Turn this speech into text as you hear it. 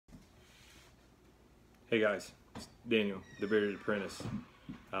Hey guys, it's Daniel, the Bearded Apprentice.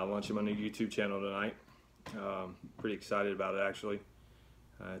 Launching my new YouTube channel tonight. Pretty excited about it actually.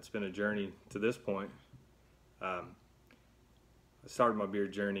 It's been a journey to this point. I started my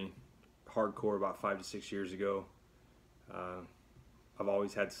beard journey hardcore about 5 to 6 years ago. I've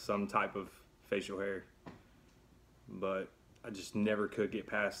always had some type of facial hair, but I just never could get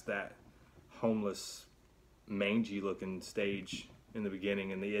past that homeless, mangy looking stage in the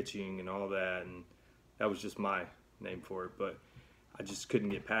beginning, and the itching and all that, and that was just my name for it, but I just couldn't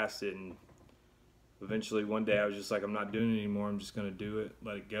get past it. And eventually one day I was just like, I'm not doing it anymore, I'm just gonna do it,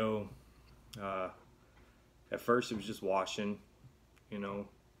 let it go. At first it was just washing, you know,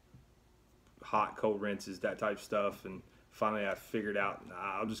 hot, cold rinses, that type of stuff, and finally I figured out,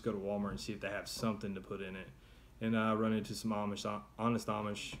 I'll just go to Walmart and see if they have something to put in it. And I run into some honest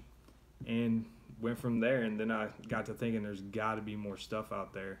Amish, and went from there. And then I got to thinking there's got to be more stuff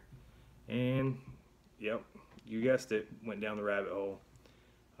out there, and yep, you guessed it, went down the rabbit hole.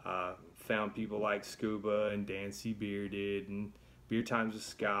 Found people like Scuba and Dancy Bearded and Beard Times with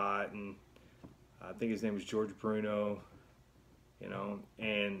Scott, and I think his name was George Bruno, you know,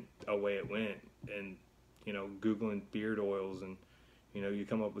 and away it went. And you know, Googling beard oils, and you know, you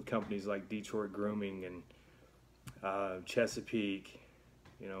come up with companies like Detroit Grooming and Chesapeake,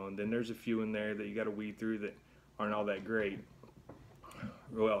 you know, and then there's a few in there that you got to weed through that aren't all that great.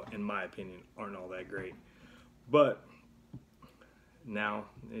 Well, in my opinion, aren't all that great. But now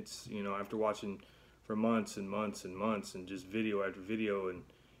it's, you know, after watching for months and months and months and just video after video, and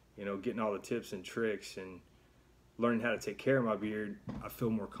you know, getting all the tips and tricks and learning how to take care of my beard, I feel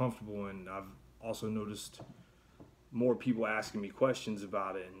more comfortable. And I've also noticed more people asking me questions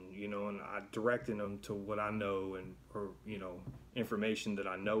about it, and you know, and I directing them to what I know, and or you know, information that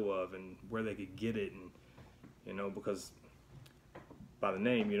I know of and where they could get it. And you know, because by the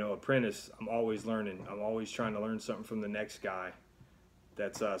name, you know, apprentice, I'm always learning. I'm always trying to learn something from the next guy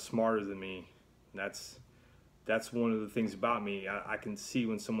that's smarter than me. And that's one of the things about me. I can see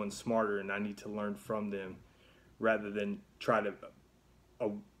when someone's smarter, and I need to learn from them rather than try to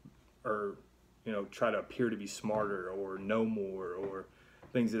or you know, try to appear to be smarter or know more or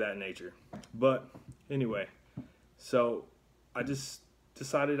things of that nature. But anyway, so I just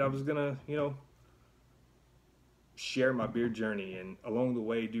decided I was gonna, you know, share my beard journey, and along the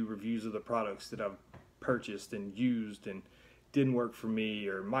way do reviews of the products that I've purchased and used and didn't work for me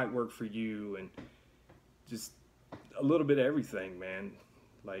or might work for you, and just a little bit of everything, man.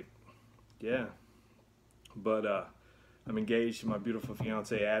 Like, yeah. But I'm engaged to my beautiful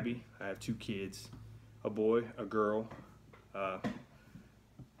fiance Abby. I have 2 kids, a boy, a girl. The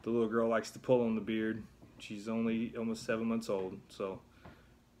little girl likes to pull on the beard. She's only almost 7 months old, so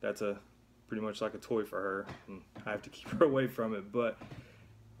that's pretty much like a toy for her, and I have to keep her away from it, but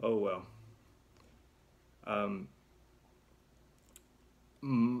oh well.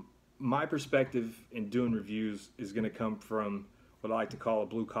 My perspective in doing reviews is going to come from what I like to call a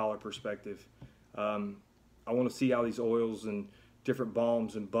blue-collar perspective. I want to see how these oils and different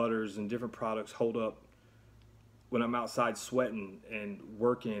balms and butters and different products hold up when I'm outside sweating and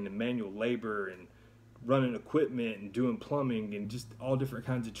working and manual labor and running equipment and doing plumbing and just all different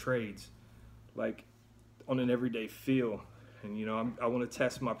kinds of trades, like on an everyday feel. And you know, I want to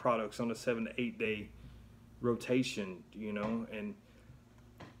test my products on a 7 to 8 day rotation, you know, and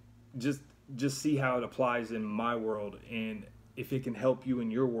just see how it applies in my world, and if it can help you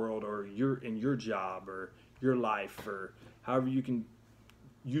in your world or in your job or your life, or however you can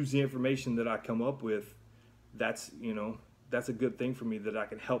use the information that I come up with. That's, you know, that's a good thing for me, that I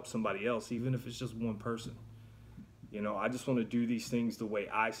can help somebody else, even if it's just one person. You know, I just want to do these things the way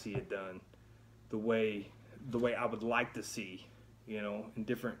I see it done, the way I would like to see, you know, in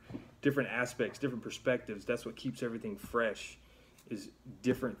different aspects, different perspectives. That's what keeps everything fresh, is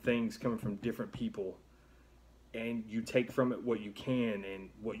different things coming from different people, and you take from it what you can and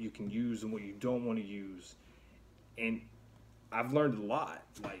what you can use and what you don't want to use. And I've learned a lot,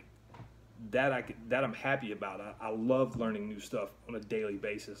 like that I'm happy about. I love learning new stuff on a daily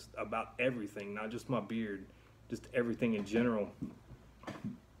basis about everything, not just my beard, just everything in general.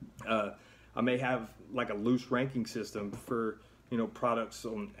 I may have like a loose ranking system for, you know, products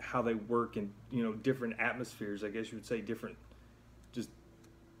on how they work in, you know, different atmospheres, I guess you would say, different, just,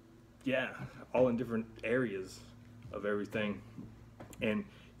 yeah, all in different areas of everything. And,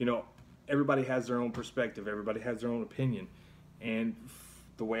 you know, everybody has their own perspective, everybody has their own opinion, and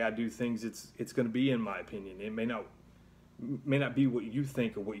the way I do things, it's going to be in my opinion. It may not be what you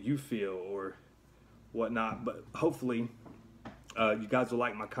think or what you feel or whatnot, but hopefully you guys will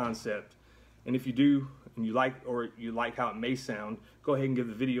like my concept. And if you do, and you like how it may sound, go ahead and give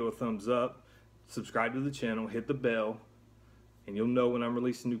the video a thumbs up. subscribe to the channel, hit the bell, and you'll know when I'm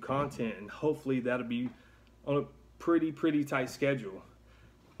releasing new content, and hopefully that'll be on a pretty tight schedule.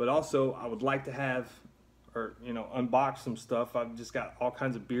 But also, I would like to have, or unbox some stuff. I've just got all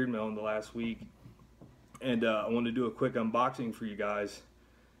kinds of beard mail in the last week, and I want to do a quick unboxing for you guys.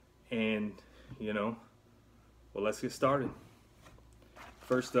 And well, let's get started.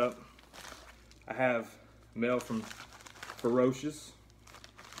 First up, I have mail from Ferocious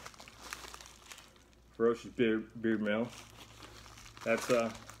beard mail. That's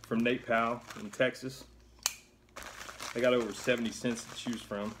from Nate Powell in Texas. I got over 70 cents to choose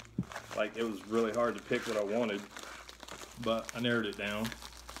from. Like, it was really hard to pick what I wanted, but I narrowed it down.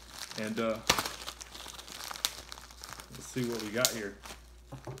 And let's see what we got here.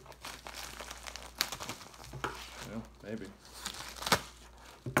 Well, maybe.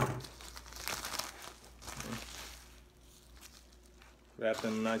 Wrapped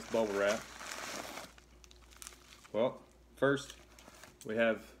in a nice bubble wrap. Well, first we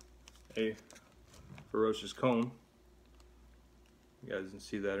have a Ferocious comb. You guys can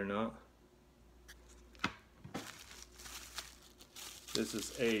see that or not. This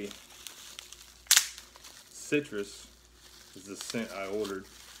is a citrus. This is the scent I ordered.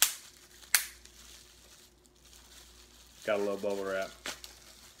 Got a little bubble wrap.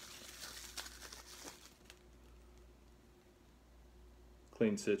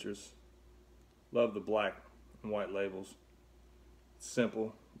 Clean citrus. Love the black and white labels. It's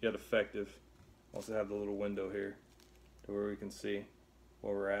simple yet effective. Also have the little window here to where we can see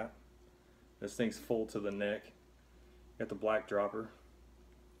where we're at. This thing's full to the neck. Got the black dropper.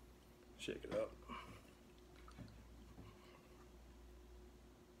 Shake it up.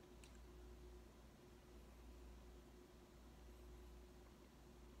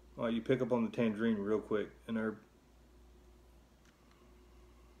 Oh, you pick up on the tangerine real quick and herb.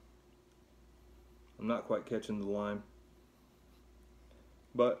 I'm not quite catching the lime,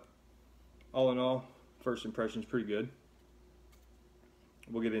 but all in all, first impression is pretty good.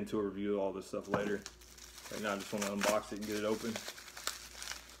 We'll get into a review of all this stuff later. Right now I just want to unbox it and get it open.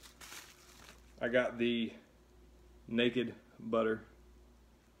 I got the naked butter.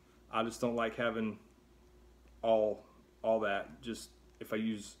 I just don't like having all that. Just if I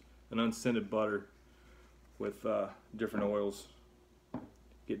use an unscented butter with different oils,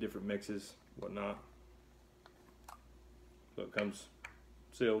 get different mixes, whatnot. So it comes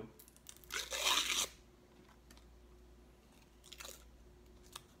sealed.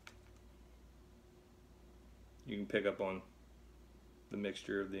 You can pick up on the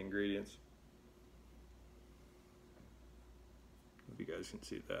mixture of the ingredients. If you guys can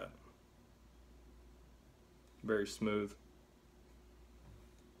see that. Very smooth.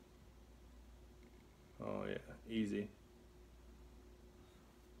 Oh yeah, easy.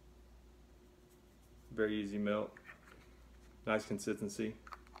 Very easy melt. Nice consistency.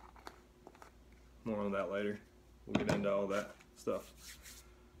 More on that later. We'll get into all that stuff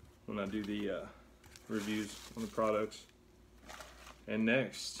when I do the reviews on the products. And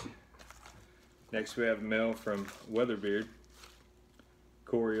next we have mail from Weatherbeard,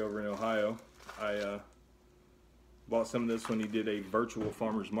 Corey over in Ohio. I bought some of this when he did a virtual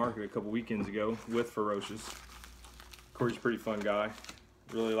farmers market a couple weekends ago with Ferocious. Corey's a pretty fun guy.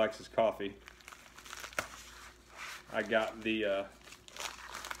 Really likes his coffee. I got the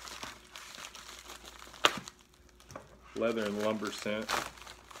leather and lumber scent.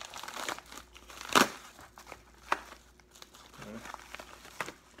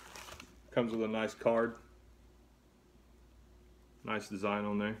 Comes with a nice card. Nice design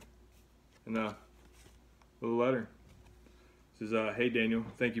on there. And a little letter. It says, hey Daniel,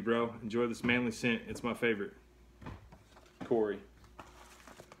 thank you bro. Enjoy this manly scent. It's my favorite. Corey.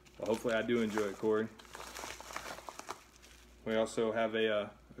 Well, hopefully I do enjoy it, Corey. We also have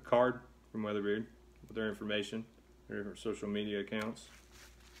a card from Weatherbeard with their information, their different social media accounts.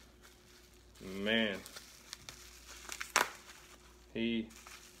 Man, he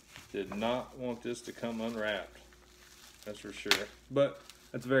did not want this to come unwrapped, that's for sure. But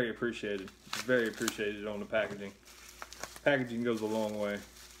that's very appreciated. Very appreciated on the packaging. Packaging goes a long way.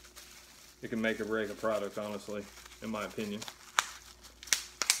 It can make or break a product, honestly, in my opinion.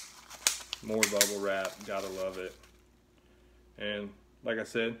 More bubble wrap, gotta love it. And like I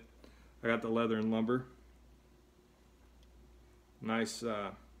said, I got the leather and lumber. Nice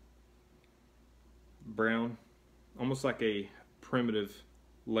brown, almost like a primitive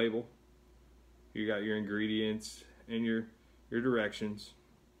label. You got your ingredients and your directions,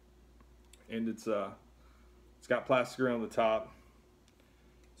 and it's got plastic around the top,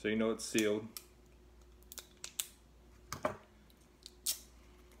 so you know it's sealed.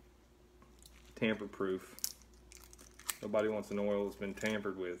 tamper-proof. Nobody wants an oil that's been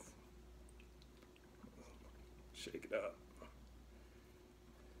tampered with. Shake it up.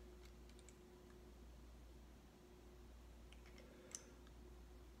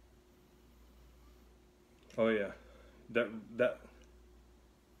 Oh yeah, that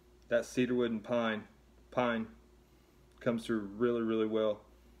cedarwood and pine comes through really, really well.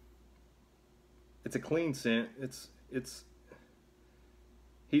 It's a clean scent.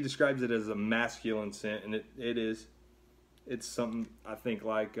 He describes it as a masculine scent, and it is. It's something I think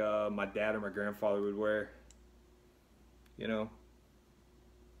like my dad or my grandfather would wear. You know.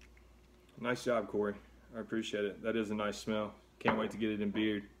 Nice job, Corey. I appreciate it. That is a nice smell. Can't wait to get it in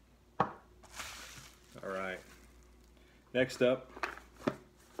beard. All right. Next up,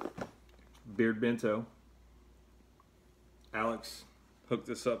 Beard Bento. Alex hooked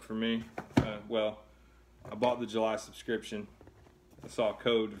this up for me. Well, I bought the July subscription. I saw a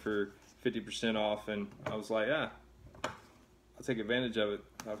code for 50% off, and I was like, I'll take advantage of it.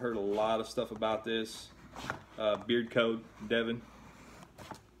 I've heard a lot of stuff about this. Beard Code, Devin.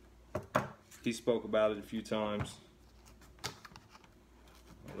 He spoke about it a few times.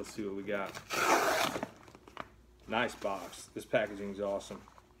 Let's see what we got. Nice box. This packaging is awesome.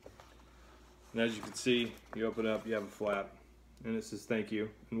 And as you can see, you open it up, you have a flap. And it says thank you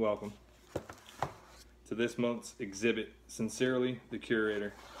and welcome to this month's exhibit. Sincerely, the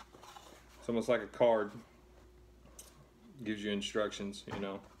curator. It's almost like a card. Gives you instructions, you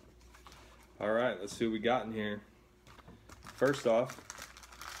know. Alright, let's see what we got in here. First off,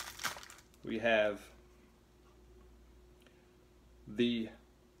 we have the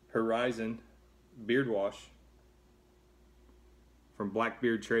Horizon Beard Wash from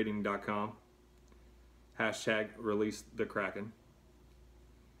blackbeardtrading.com. Hashtag release the Kraken.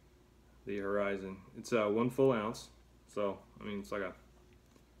 The Horizon. It's 1 full ounce. So, I mean, it's like a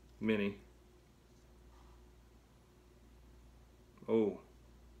mini. Oh.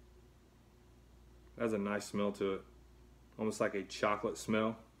 That has a nice smell to it. Almost like a chocolate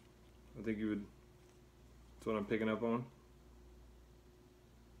smell. I think you would, that's what I'm picking up on.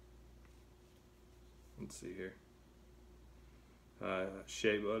 Let's see here.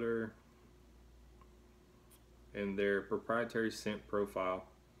 Shea butter and their proprietary scent profile.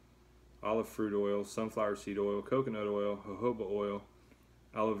 Olive fruit oil, sunflower seed oil, coconut oil, jojoba oil,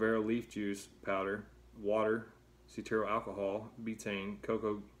 aloe vera leaf juice powder, water, cetyl alcohol, betaine,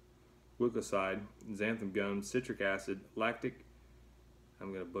 cocoa glucoside, xanthan gum, citric acid, lactic,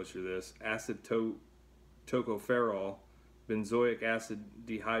 I'm going to butcher this, acid tocopherol, benzoic acid,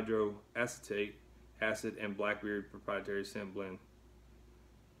 dihydroacetate acid, and Blackbeard proprietary scent blend.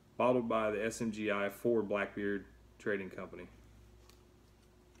 Bottled by the SMGI for Blackbeard Trading Company.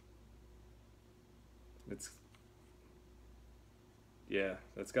 That's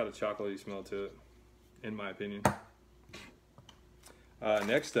got a chocolatey smell to it, in my opinion.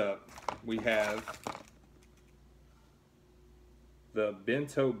 Next up, we have the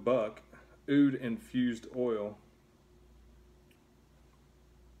Bento Buck Oud Infused Oil.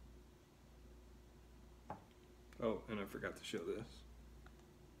 Oh, and I forgot to show this.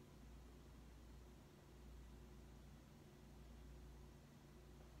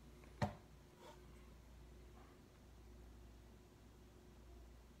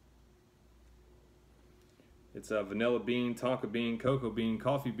 It's a vanilla bean, tonka bean, cocoa bean,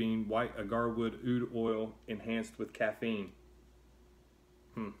 coffee bean, white agarwood oud oil enhanced with caffeine.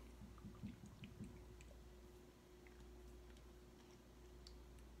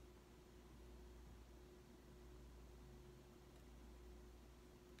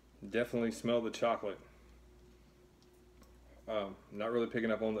 Definitely smell the chocolate. Not really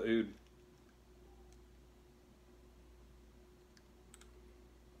picking up on the oud.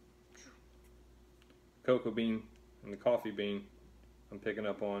 Cocoa bean and the coffee bean I'm picking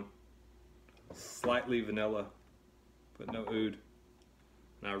up on. Slightly vanilla, but no oud.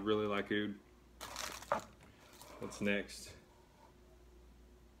 And I really like oud. What's next?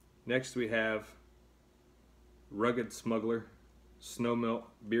 Next we have Rugged Smuggler Snow Melt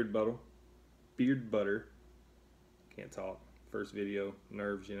Beard Butter. Can't talk. First video,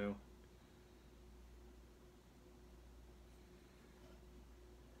 nerves, you know.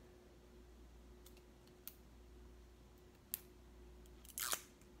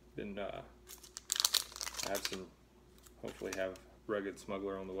 Then I have some, hopefully have Rugged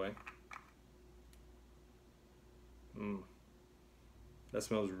Smuggler on the way. That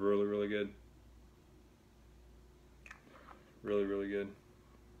smells really, really good. Really, really good.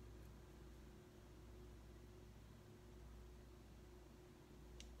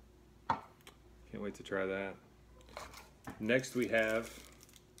 Can't wait to try that. Next we have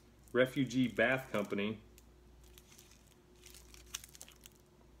Refugee Bath Company.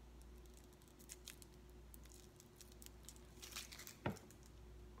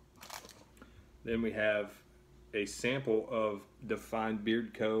 Then we have a sample of Defined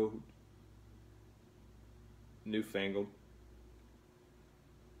Beard Co. Newfangled.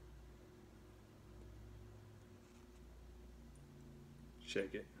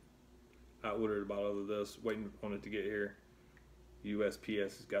 Check it. I ordered a bottle of this, waiting on it to get here.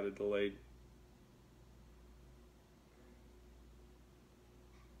 USPS has got it delayed.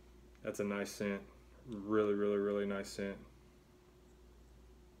 That's a nice scent. Really, really, really nice scent.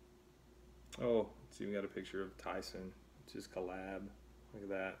 Oh, it's even got a picture of Tyson. It's his collab. Look at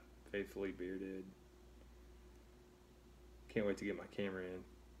that. Faithfully bearded. Can't wait to get my camera in.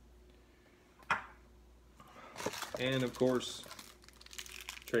 And of course,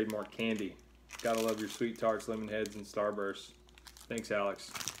 trademark candy. Gotta love your Sweet Tarts, Lemon Heads, and Starbursts. Thanks,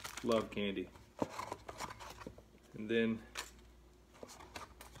 Alex. Love candy. And then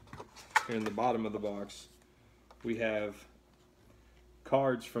here in the bottom of the box, we have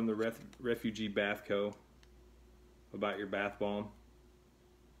cards from the Refugee Bath Co. about your bath bomb.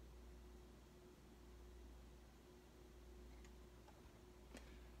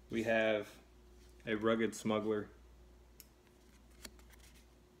 We have a Rugged Smuggler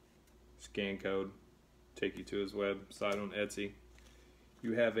scan code, take you to his website on Etsy.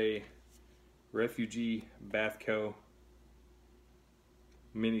 You have a Refugee Bath Co.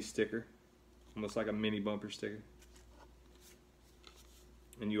 mini sticker, almost like a mini bumper sticker.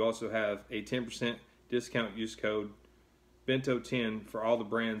 And you also have a 10% discount use code BENTO10 for all the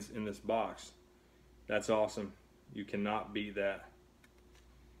brands in this box. That's awesome. You cannot beat that.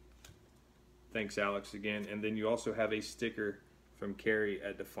 Thanks, Alex, again. And then you also have a sticker from Carrie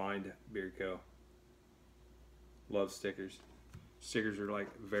at Defined Beard Co. Love stickers. Stickers are like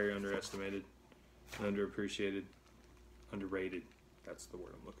very underestimated, underappreciated, underrated. That's the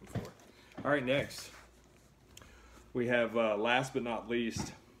word I'm looking for. All right, next we have last but not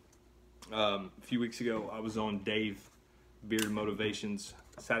least. A few weeks ago, I was on Dave Beard Motivation's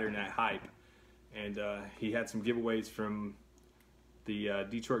Saturday Night Hype, and he had some giveaways from the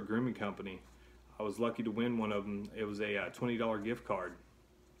Detroit Grooming Company. I was lucky to win one of them. It was a $20 gift card,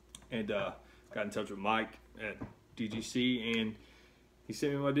 and got in touch with Mike at DGC, and he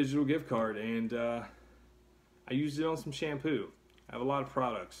sent me my digital gift card, and I used it on some shampoo. I have a lot of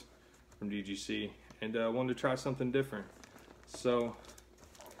products from DGC, and I wanted to try something different. So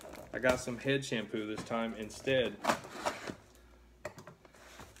I got some head shampoo this time instead,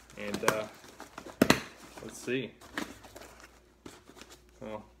 and let's see.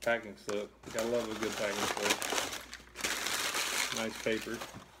 Well, packing slip. Gotta love a good packing slip. Nice paper.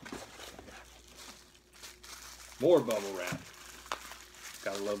 More bubble wrap.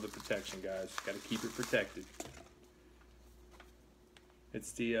 Gotta love the protection, guys. Gotta keep it protected.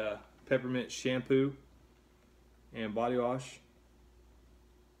 It's the peppermint shampoo and body wash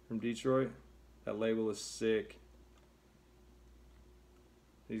from Detroit. That label is sick.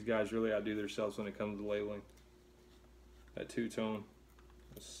 These guys really outdo themselves when it comes to labeling. That two-tone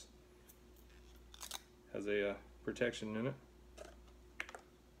has a protection in it.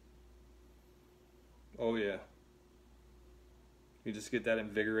 Oh yeah. You just get that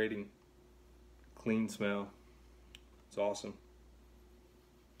invigorating, clean smell. It's awesome.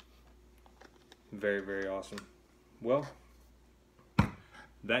 Very, very awesome. Well,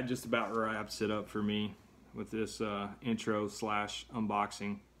 that just about wraps it up for me with this intro slash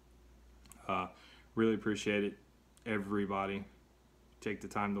unboxing. Really appreciate it, everybody. Take the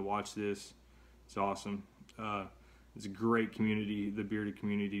time to watch this. It's awesome. It's a great community, the bearded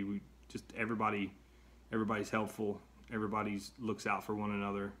community. We just everybody's helpful. Everybody looks out for one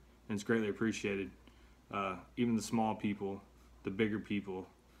another, and it's greatly appreciated. Even the small people, the bigger people,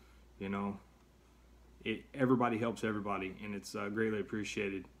 you know, everybody helps everybody, and it's greatly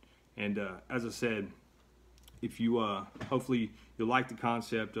appreciated. And as I said, if you hopefully you'll like the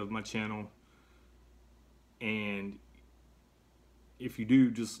concept of my channel, and if you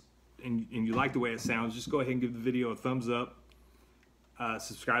do, and you like the way it sounds, just go ahead and give the video a thumbs up.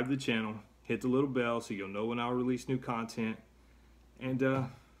 Subscribe to the channel. Hit the little bell so you'll know when I'll release new content. And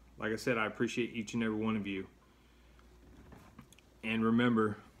like I said, I appreciate each and every one of you. And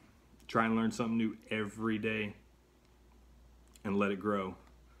remember, try and learn something new every day and let it grow.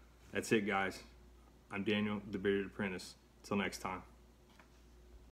 That's it, guys. I'm Daniel, the Bearded Apprentice. Till next time.